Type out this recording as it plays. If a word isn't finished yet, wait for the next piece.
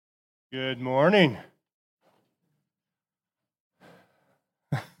Good morning.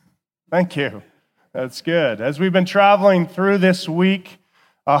 Thank you. That's good. As we've been traveling through this week,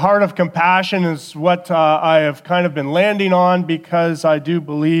 a heart of compassion is what I have kind of been landing on, because I do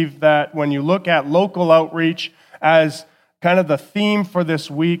believe that when you look at local outreach as kind of the theme for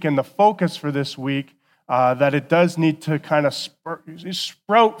this week and the focus for this week, that it does need to kind of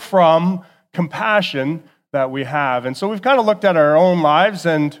sprout from compassion that we have. And so we've kind of looked at our own lives,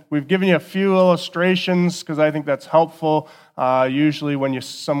 and we've given you a few illustrations because I think that's helpful. Usually when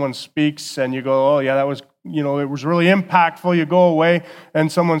someone speaks and you go, oh yeah, that was, it was really impactful. You go away and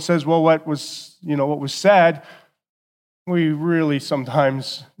someone says, well, what was said, we really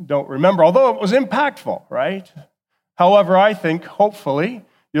sometimes don't remember, although it was impactful, right? However, I think hopefully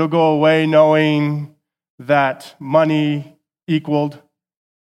you'll go away knowing that money equaled.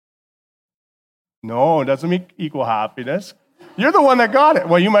 No, it doesn't equal happiness. You're the one that got it.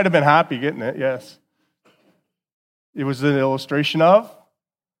 Well, you might have been happy getting it, yes. It was an illustration of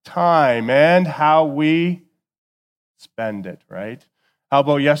time and how we spend it, right? How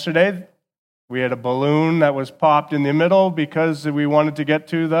about yesterday? We had a balloon that was popped in the middle because we wanted to get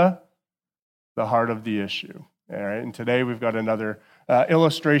to the heart of the issue. All right, and today we've got another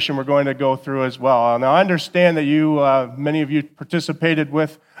illustration we're going to go through as well. Now, I understand that many of you participated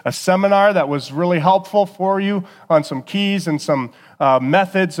with a seminar that was really helpful for you on some keys and some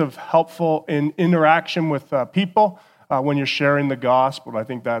methods of helpful in interaction with people when you're sharing the gospel. I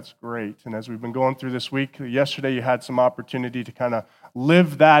think that's great. And as we've been going through this week, yesterday you had some opportunity to kind of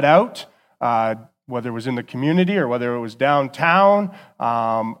live that out, whether it was in the community or whether it was downtown.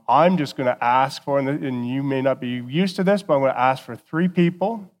 I'm just going to ask for, and you may not be used to this, but I'm going to ask for 3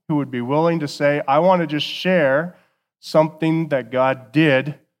 people who would be willing to say, I want to just share something that God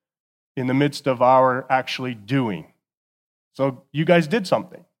did in the midst of our actually doing. So you guys did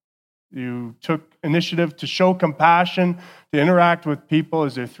something. You took initiative to show compassion, to interact with people.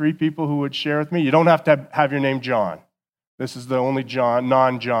 Is there 3 people who would share with me? You don't have to have your name John. This is the only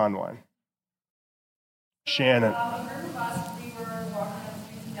non-John one. Shannon. We were walking on the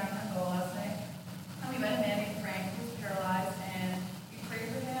streets in downtown last night, and we met a man named Frank who was paralyzed, and we prayed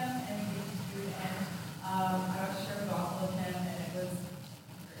for him, and we gave him food, and I got to share the gospel with him, and it was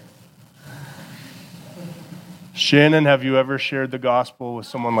great. Shannon, have you ever shared the gospel with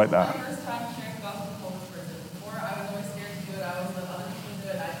someone like that? My first time sharing the gospel with a homeless person. Before, I was always scared to do it. I always let other people do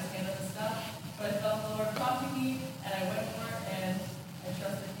it. I just stand up and stuff. But I felt the Lord prompting me, and I went for it, and I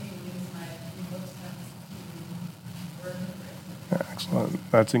trusted He would use my evil steps to work and pray.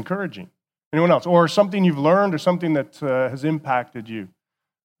 Excellent. That's encouraging. Anyone else? Or something you've learned or something that has impacted you?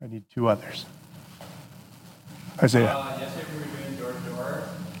 I need 2 others. Isaiah. Yesterday we were doing door-to-door.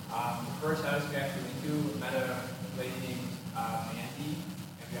 The first house we actually went to met a lady named Mandy,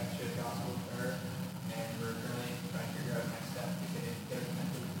 and we got to share the gospel with her. And we're currently trying to figure out the next step to get her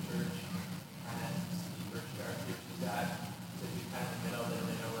connected with the church and see where she's at. So she's kind of in the middle, they don't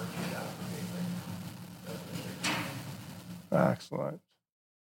really know where she's at for faith right now. So it's been Excellent.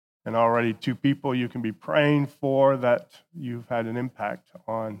 And already 2 people you can be praying for that you've had an impact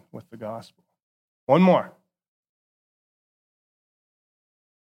on with the gospel. 1 more.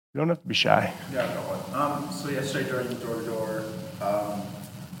 You don't have to be shy. Yeah, I got one. So yesterday during the door-to-door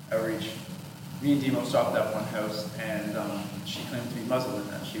outreach, me and Demo stopped at one house, and she claimed to be Muslim,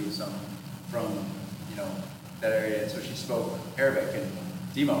 and she was from that area, and so she spoke Arabic, and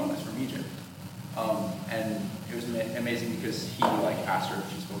Demo was from Egypt. And it was amazing because he asked her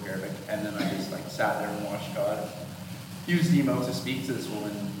if she spoke Arabic, and then I just sat there and watched God use Demo to speak to this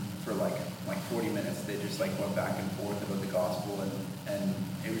woman for 40 minutes. They just went back and forth about the gospel, and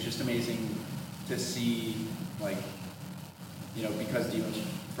it was just amazing to see because Demo's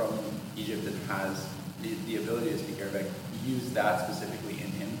from Egypt and has the ability to speak Arabic, use that specifically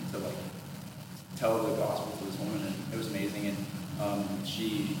in him to tell the gospel to this woman, and it was amazing. And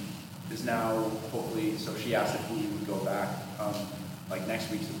she is now hopefully, so she asked if we would go back next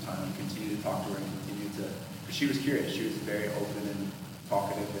week sometime and continue to talk to her and continue to, because she was curious. She was very open and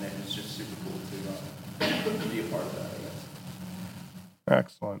talkative, and it was just super cool to be a part of that, I guess.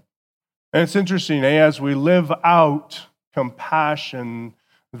 Excellent. And it's interesting, as we live out compassion,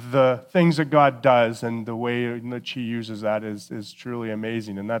 the things that God does and the way in which He uses that is truly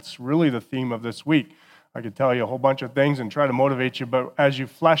amazing. And that's really the theme of this week. I could tell you a whole bunch of things and try to motivate you, but as you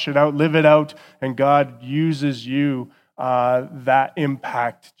flesh it out, live it out, and God uses you, that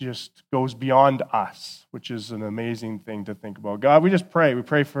impact just goes beyond us, which is an amazing thing to think about. God, we just pray. We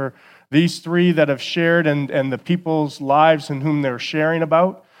pray for these 3 that have shared and the people's lives in whom they're sharing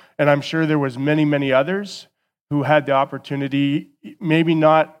about. And I'm sure there was many, many others who had the opportunity, maybe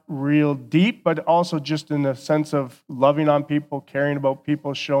not real deep, but also just in the sense of loving on people, caring about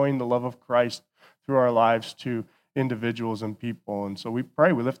people, showing the love of Christ through our lives to individuals and people. And so we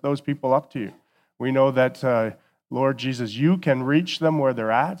pray, we lift those people up to you. We know that, Lord Jesus, you can reach them where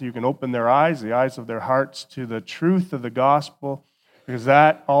they're at. You can open their eyes, the eyes of their hearts, to the truth of the gospel, because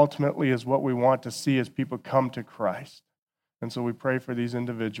that ultimately is what we want to see as people come to Christ. And so we pray for these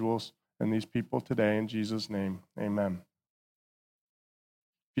individuals and these people today in Jesus' name. Amen.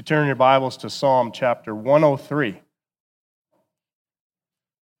 If you turn your Bibles to Psalm chapter 103.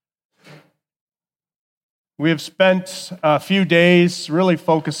 We have spent a few days really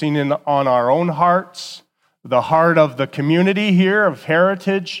focusing in on our own hearts, the heart of the community here of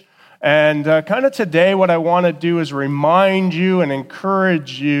Heritage. And kind of today what I want to do is remind you and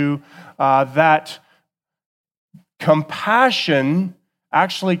encourage you that compassion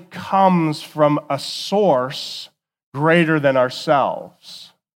actually comes from a source greater than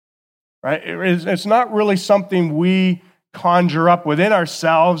ourselves, right? It's not really something we conjure up within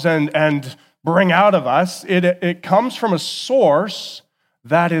ourselves and bring out of us. It comes from a source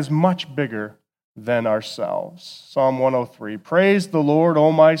that is much bigger than ourselves. Psalm 103, praise the Lord,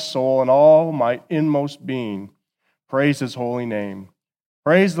 O my soul, and all my inmost being. Praise his holy name.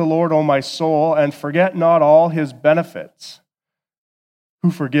 Praise the Lord, O my soul, and forget not all his benefits,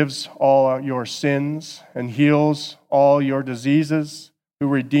 who forgives all your sins and heals all your diseases, who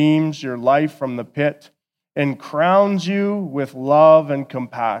redeems your life from the pit and crowns you with love and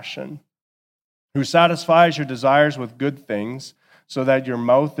compassion, who satisfies your desires with good things, so that your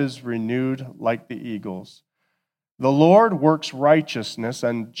mouth is renewed like the eagles. The Lord works righteousness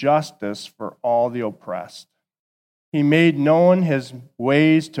and justice for all the oppressed. He made known his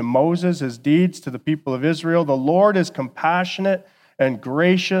ways to Moses, his deeds to the people of Israel. The Lord is compassionate and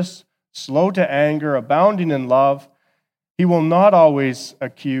gracious, slow to anger, abounding in love. He will not always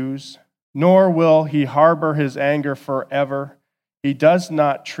accuse, nor will he harbor his anger forever. He does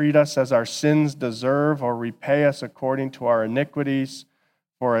not treat us as our sins deserve or repay us according to our iniquities.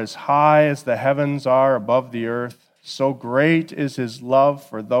 For as high as the heavens are above the earth, so great is his love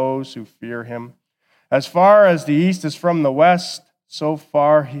for those who fear him. As far as the east is from the west, so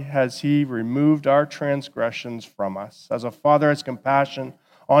far has he removed our transgressions from us. As a father has compassion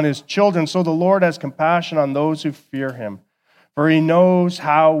on his children, so the Lord has compassion on those who fear him. For he knows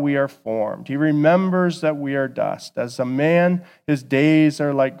how we are formed. He remembers that we are dust. As a man, his days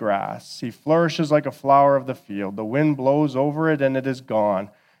are like grass. He flourishes like a flower of the field. The wind blows over it, and it is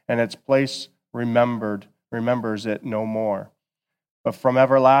gone, and its place remembers it no more. But from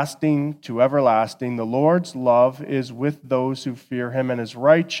everlasting to everlasting, the Lord's love is with those who fear him, and his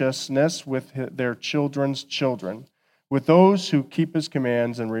righteousness with their children's children, with those who keep his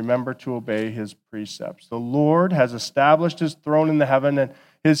commands and remember to obey his precepts. The Lord has established his throne in the heaven, and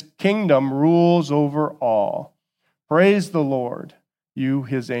his kingdom rules over all. Praise the Lord, you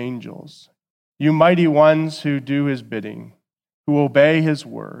his angels, you mighty ones who do his bidding, who obey his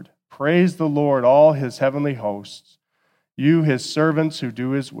word. Praise the Lord, all his heavenly hosts, you his servants who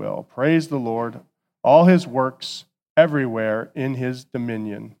do his will. Praise the Lord, all his works everywhere in his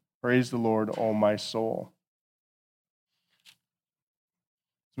dominion. Praise the Lord, O my soul.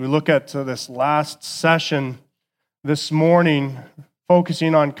 As we look at this last session this morning,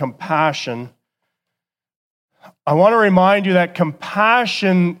 focusing on compassion, I want to remind you that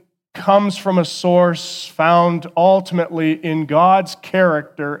compassion comes from a source found ultimately in God's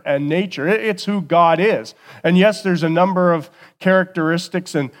character and nature. It's who God is. And yes, there's a number of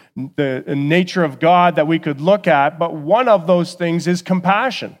characteristics and the nature of God that we could look at, but one of those things is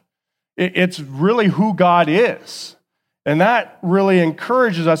compassion. It's really who God is. And that really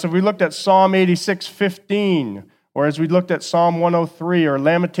encourages us. If we looked at Psalm 86:15, or as we looked at Psalm 103 or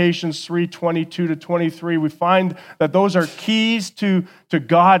Lamentations 3:22-23, we find that those are keys to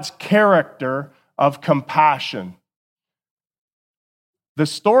God's character of compassion. The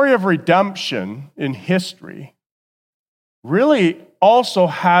story of redemption in history really also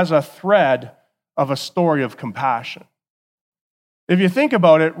has a thread of a story of compassion. If you think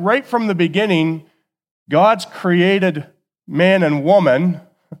about it, right from the beginning, God's created man and woman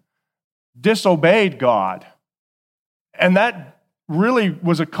disobeyed God. And that really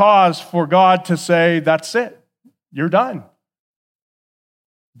was a cause for God to say, that's it, you're done.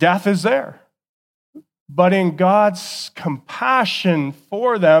 Death is there. But in God's compassion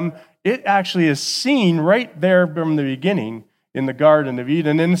for them, it actually is seen right there from the beginning in the Garden of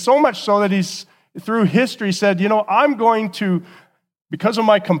Eden. And so much so that he's, through history, said, I'm going to, because of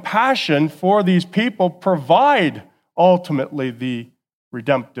my compassion for these people, provide ultimately the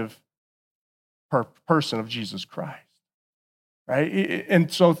redemptive person of Jesus Christ. Right?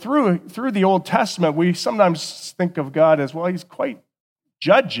 And so through the Old Testament, we sometimes think of God as, well, he's quite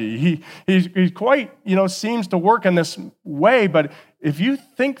judgy. He's quite, seems to work in this way. But if you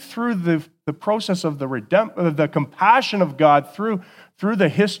think through the process of the compassion of God through the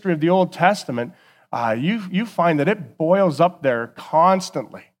history of the Old Testament, you find that it boils up there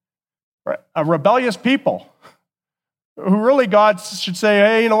constantly. Right? A rebellious people who really God should say,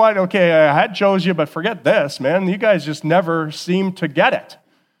 hey, you know what? Okay, I had chose you, but forget this, man. You guys just never seem to get it.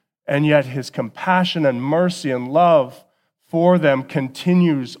 And yet his compassion and mercy and love for them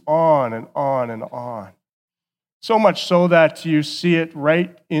continues on and on and on. So much so that you see it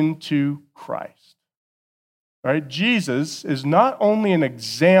right into Christ. Right? Jesus is not only an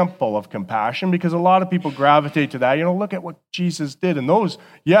example of compassion, because a lot of people gravitate to that. Look at what Jesus did. And those,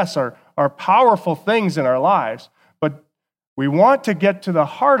 yes, are powerful things in our lives. But we want to get to the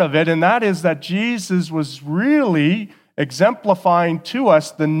heart of it, and that is that Jesus was really exemplifying to us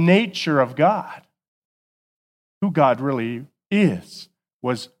the nature of God. Who God really is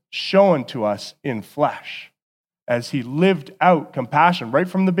was shown to us in flesh as he lived out compassion right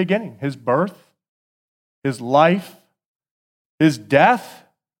from the beginning. His birth, his life, his death,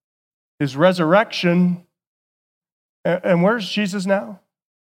 his resurrection. And where's Jesus now?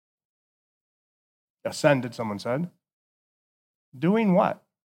 Ascended, someone said. Doing what?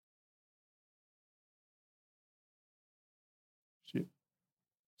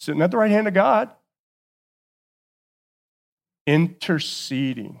 Sitting at the right hand of God.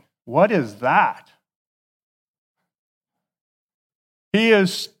 Interceding. What is that? He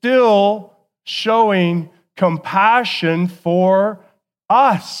is still showing compassion for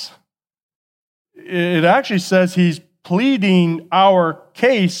us. It actually says he's pleading our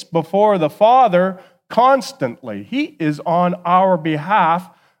case before the Father constantly. He is on our behalf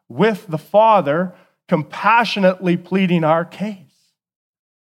with the Father, compassionately pleading our case.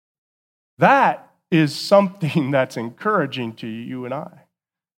 That is something that's encouraging to you and I.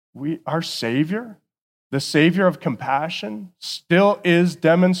 Our Savior, the Savior of compassion, still is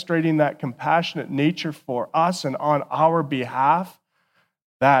demonstrating that compassionate nature for us and on our behalf.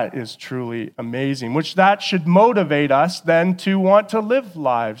 That is truly amazing, which that should motivate us then to want to live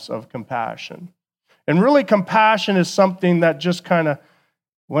lives of compassion. And really, compassion is something that just kind of,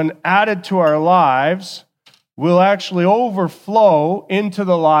 when added to our lives, will actually overflow into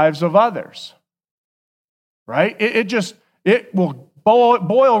the lives of others. Right? It will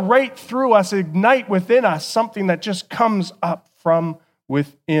boil right through us, ignite within us something that just comes up from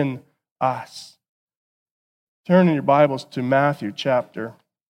within us. Turn in your Bibles to Matthew chapter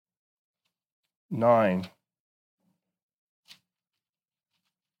 9.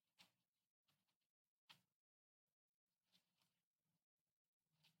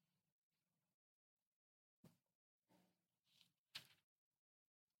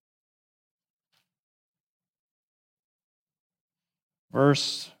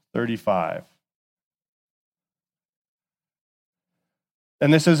 Verse 35.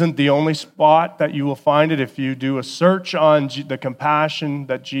 And this isn't the only spot that you will find it. If you do a search on the compassion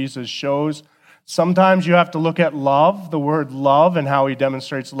that Jesus shows, sometimes you have to look at love, the word love, and how he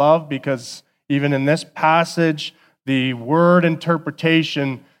demonstrates love, because even in this passage, the word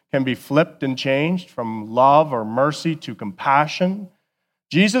interpretation can be flipped and changed from love or mercy to compassion.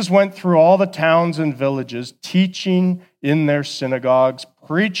 Jesus went through all the towns and villages, teaching in their synagogues,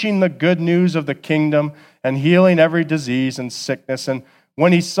 preaching the good news of the kingdom, and healing every disease and sickness. And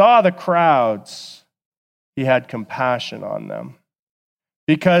when he saw the crowds, he had compassion on them,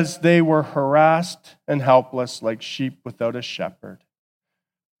 because they were harassed and helpless like sheep without a shepherd.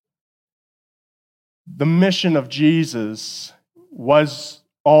 The mission of Jesus was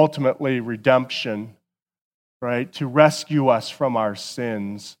ultimately redemption, right? To rescue us from our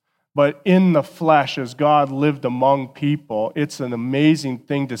sins. But in the flesh, as God lived among people, it's an amazing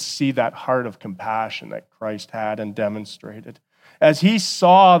thing to see that heart of compassion that Christ had and demonstrated. As he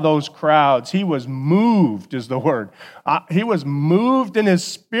saw those crowds, he was moved, is the word. He was moved in his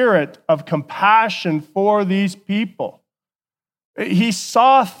spirit of compassion for these people. He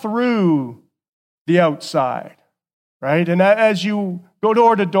saw through the outside, right? And as you go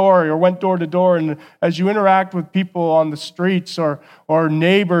door to door or went door to door, and as you interact with people on the streets or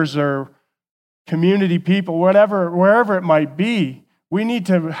neighbors or community people, wherever it might be, we need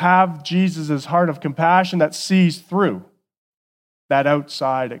to have Jesus' heart of compassion that sees through that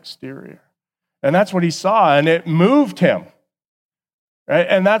outside exterior. And that's what he saw, and it moved him. Right?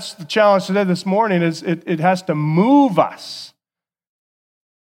 And that's the challenge today, this morning, is it has to move us.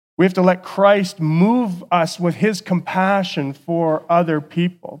 We have to let Christ move us with his compassion for other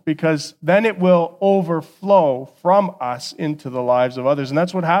people, because then it will overflow from us into the lives of others. And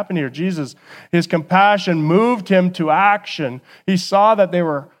that's what happened here. Jesus, his compassion moved him to action. He saw that they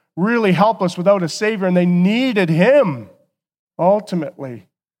were really helpless without a Savior, and they needed him. Ultimately,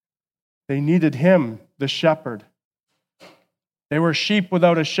 they needed him, the shepherd. They were sheep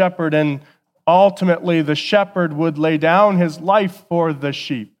without a shepherd, and ultimately the shepherd would lay down his life for the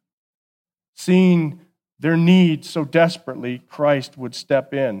sheep. Seeing their need so desperately, Christ would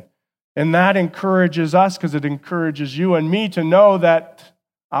step in. And that encourages us, because it encourages you and me to know that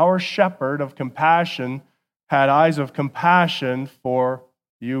our shepherd of compassion had eyes of compassion for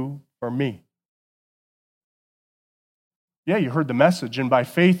you, for me. Yeah, you heard the message, and by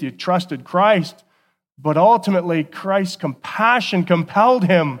faith you trusted Christ, but ultimately Christ's compassion compelled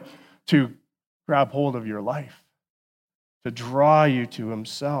him to grab hold of your life, to draw you to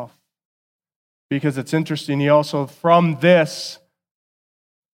himself. Because it's interesting, he also, from this,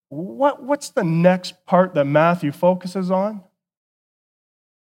 what's the next part that Matthew focuses on?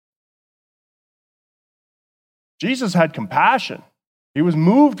 Jesus had compassion. He was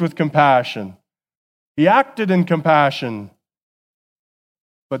moved with compassion. He acted in compassion,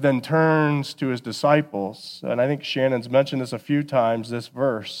 but then turns to his disciples. And I think Shannon's mentioned this a few times, this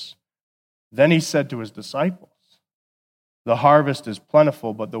verse. Then he said to his disciples, "The harvest is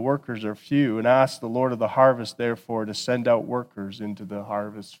plentiful, but the workers are few, and ask the Lord of the harvest, therefore, to send out workers into the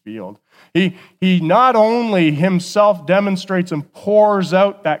harvest field." He not only himself demonstrates and pours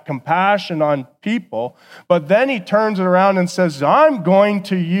out that compassion on people, but then he turns it around and says, "I'm going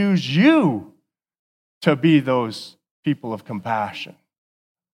to use you to be those people of compassion."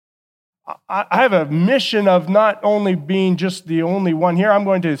 I have a mission of not only being just the only one here. I'm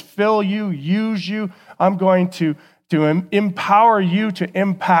going to fill you, use you. I'm going to empower you to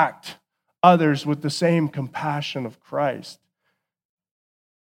impact others with the same compassion of Christ.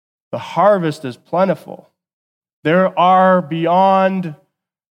 The harvest is plentiful. There are beyond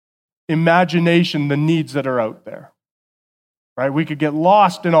imagination the needs that are out there. Right? We could get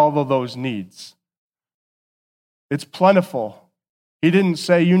lost in all of those needs. It's plentiful. He didn't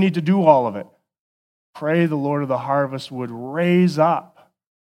say you need to do all of it. Pray the Lord of the harvest would raise up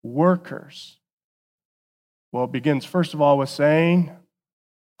workers. Well, it begins, first of all, with saying,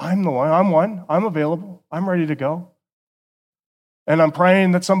 I'm the one, I'm available, I'm ready to go. And I'm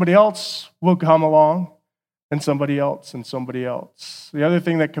praying that somebody else will come along, and somebody else, and somebody else. The other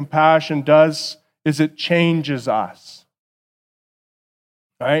thing that compassion does is it changes us.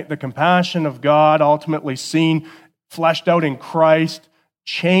 Right? The compassion of God, ultimately seen, fleshed out in Christ,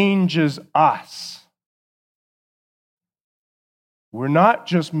 changes us. We're not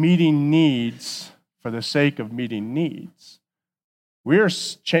just meeting needs for the sake of meeting needs. We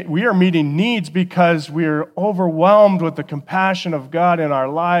are meeting needs because we are overwhelmed with the compassion of God in our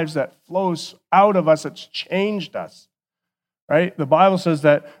lives that flows out of us. It's changed us, right? The Bible says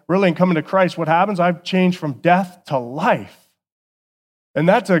that really in coming to Christ, what happens? I've changed from death to life. And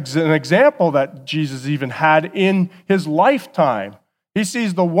that's an example that Jesus even had in his lifetime. He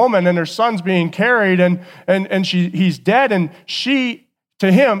sees the woman and her son's being carried, and he's dead, and he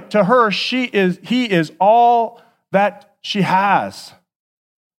is all that she has.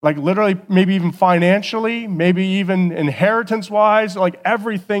 Like literally, maybe even financially, maybe even inheritance-wise, like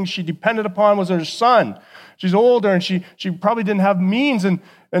everything she depended upon was her son. She's older, and she probably didn't have means, and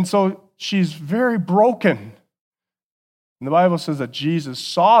so she's very broken. And the Bible says that Jesus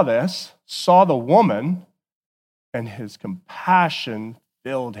saw this, saw the woman, and his compassion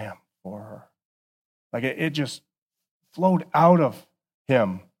filled him for her. Like it just flowed out of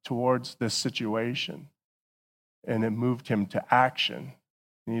him towards this situation. And it moved him to action.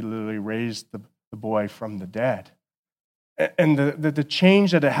 And he literally raised the boy from the dead. And the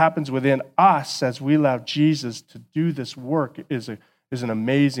change that it happens within us as we allow Jesus to do this work is an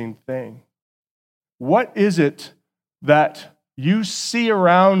amazing thing. What is it that you see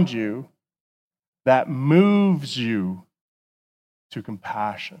around you that moves you to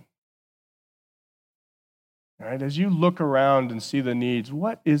compassion? All right, as you look around and see the needs,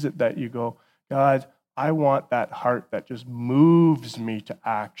 what is it that you go, God, I want that heart that just moves me to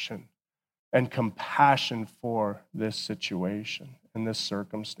action and compassion for this situation and this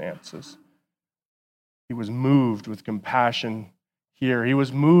circumstances? He was moved with compassion here. He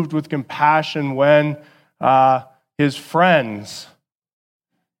was moved with compassion when his friends,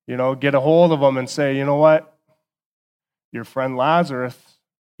 get a hold of him and say, you know what? Your friend Lazarus,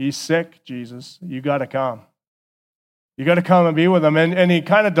 he's sick, Jesus. You got to come. You got to come and be with him. And he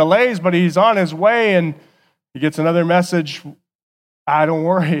kind of delays, but he's on his way, and he gets another message Don't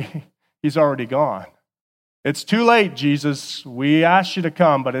worry, he's already gone. It's too late, Jesus. We asked you to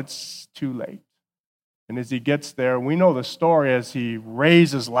come, but it's too late. And as he gets there, we know the story as he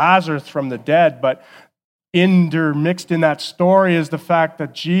raises Lazarus from the dead, but intermixed in that story is the fact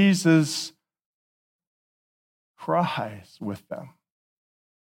that Jesus cries with them.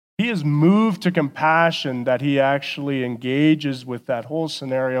 He is moved to compassion that he actually engages with that whole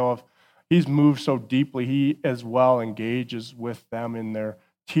scenario of he's moved so deeply, he as well engages with them in their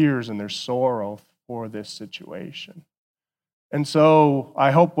tears and their sorrow for this situation. And so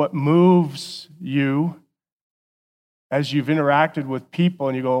I hope what moves you as you've interacted with people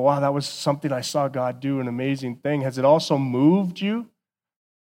and you go, wow, that was something I saw God do, an amazing thing. Has it also moved you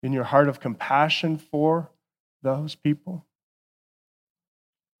in your heart of compassion for those people?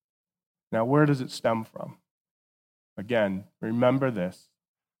 Now, where does it stem from? Again, remember this.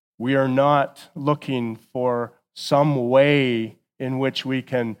 We are not looking for some way in which we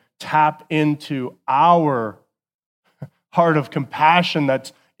can tap into our heart of compassion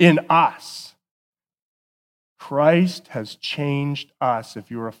that's in us. Christ has changed us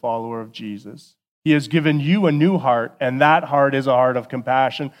if you're a follower of Jesus. He has given you a new heart, and that heart is a heart of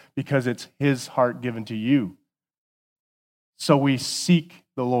compassion because it's his heart given to you. So we seek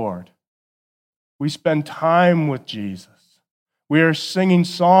the Lord. We spend time with Jesus. We are singing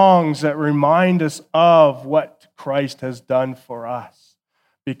songs that remind us of what Christ has done for us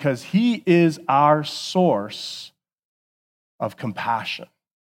because he is our source of compassion.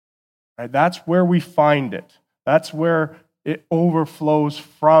 Right? That's where we find it. That's where it overflows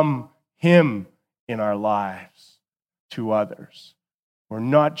from him in our lives to others. We're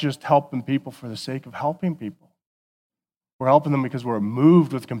not just helping people for the sake of helping people. We're helping them because we're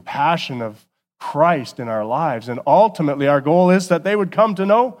moved with compassion of Christ in our lives. And ultimately, our goal is that they would come to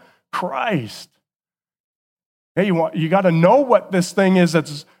know Christ. Hey, you got to know what this thing is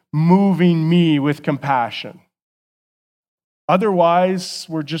that's moving me with compassion. Otherwise,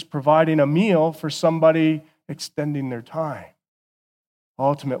 we're just providing a meal for somebody extending their time.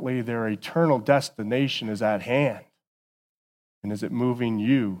 Ultimately, their eternal destination is at hand. And is it moving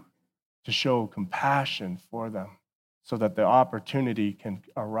you to show compassion for them so that the opportunity can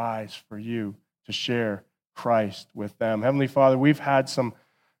arise for you to share Christ with them? Heavenly Father, we've had some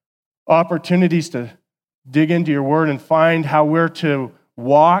opportunities to dig into your word and find how we're to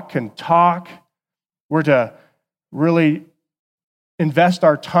walk and talk. We're to really invest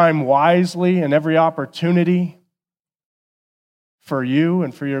our time wisely in every opportunity for you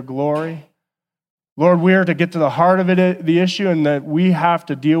and for your glory. Lord, we are to get to the heart of it, the issue, and that we have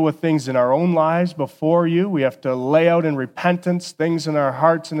to deal with things in our own lives before you. We have to lay out in repentance things in our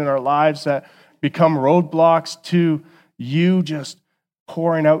hearts and in our lives that become roadblocks to you just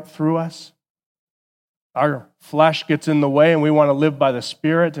pouring out through us. Our flesh gets in the way and we want to live by the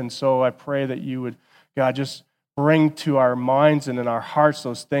Spirit. And so I pray that you would, God, just bring to our minds and in our hearts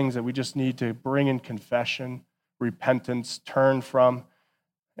those things that we just need to bring in confession, repentance, turn from,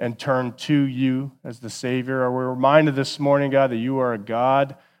 and turn to you as the Savior. We're reminded this morning, God, that you are a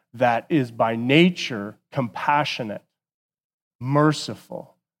God that is by nature compassionate,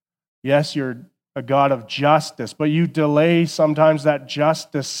 merciful. Yes, you're a God of justice, but you delay sometimes that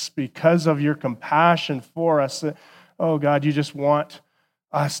justice because of your compassion for us. Oh, God, you just want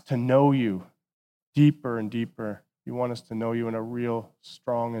us to know you deeper and deeper. You want us to know you in a real,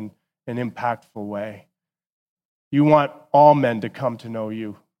 strong, and impactful way. You want all men to come to know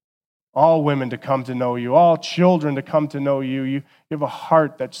you, all women to come to know you, all children to come to know you. You have a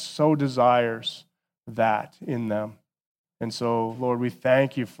heart that so desires that in them. And so, Lord, we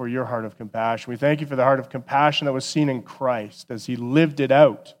thank you for your heart of compassion. We thank you for the heart of compassion that was seen in Christ as he lived it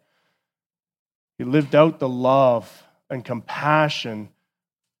out. He lived out the love and compassion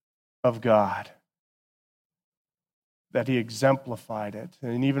of God, that he exemplified it.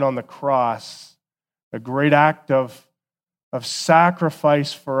 And even on the cross, a great act of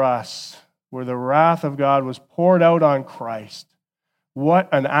sacrifice for us, where the wrath of God was poured out on Christ. What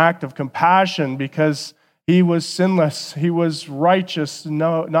an act of compassion, because he was sinless, he was righteous,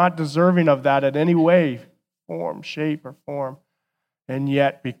 not deserving of that in any way, form, shape, or form. And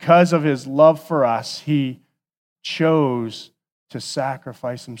yet, because of his love for us, he chose to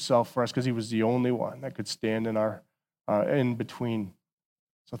sacrifice himself for us because he was the only one that could stand in our in between.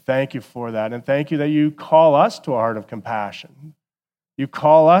 So thank you for that. And thank you that you call us to a heart of compassion. You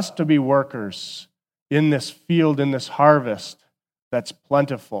call us to be workers in this field, in this harvest that's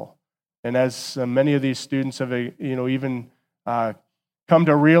plentiful. And as many of these students have, even come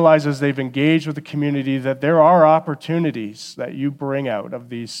to realize as they've engaged with the community, that there are opportunities that you bring out of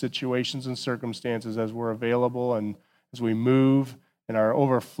these situations and circumstances as we're available and as we move in our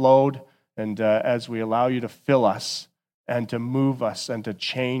overflowed, and as we allow you to fill us and to move us and to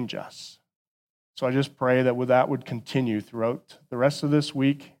change us. So I just pray that would continue throughout the rest of this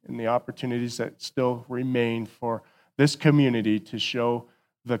week and the opportunities that still remain for this community to show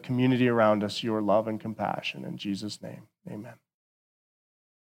the community around us your love and compassion. In Jesus' name, amen.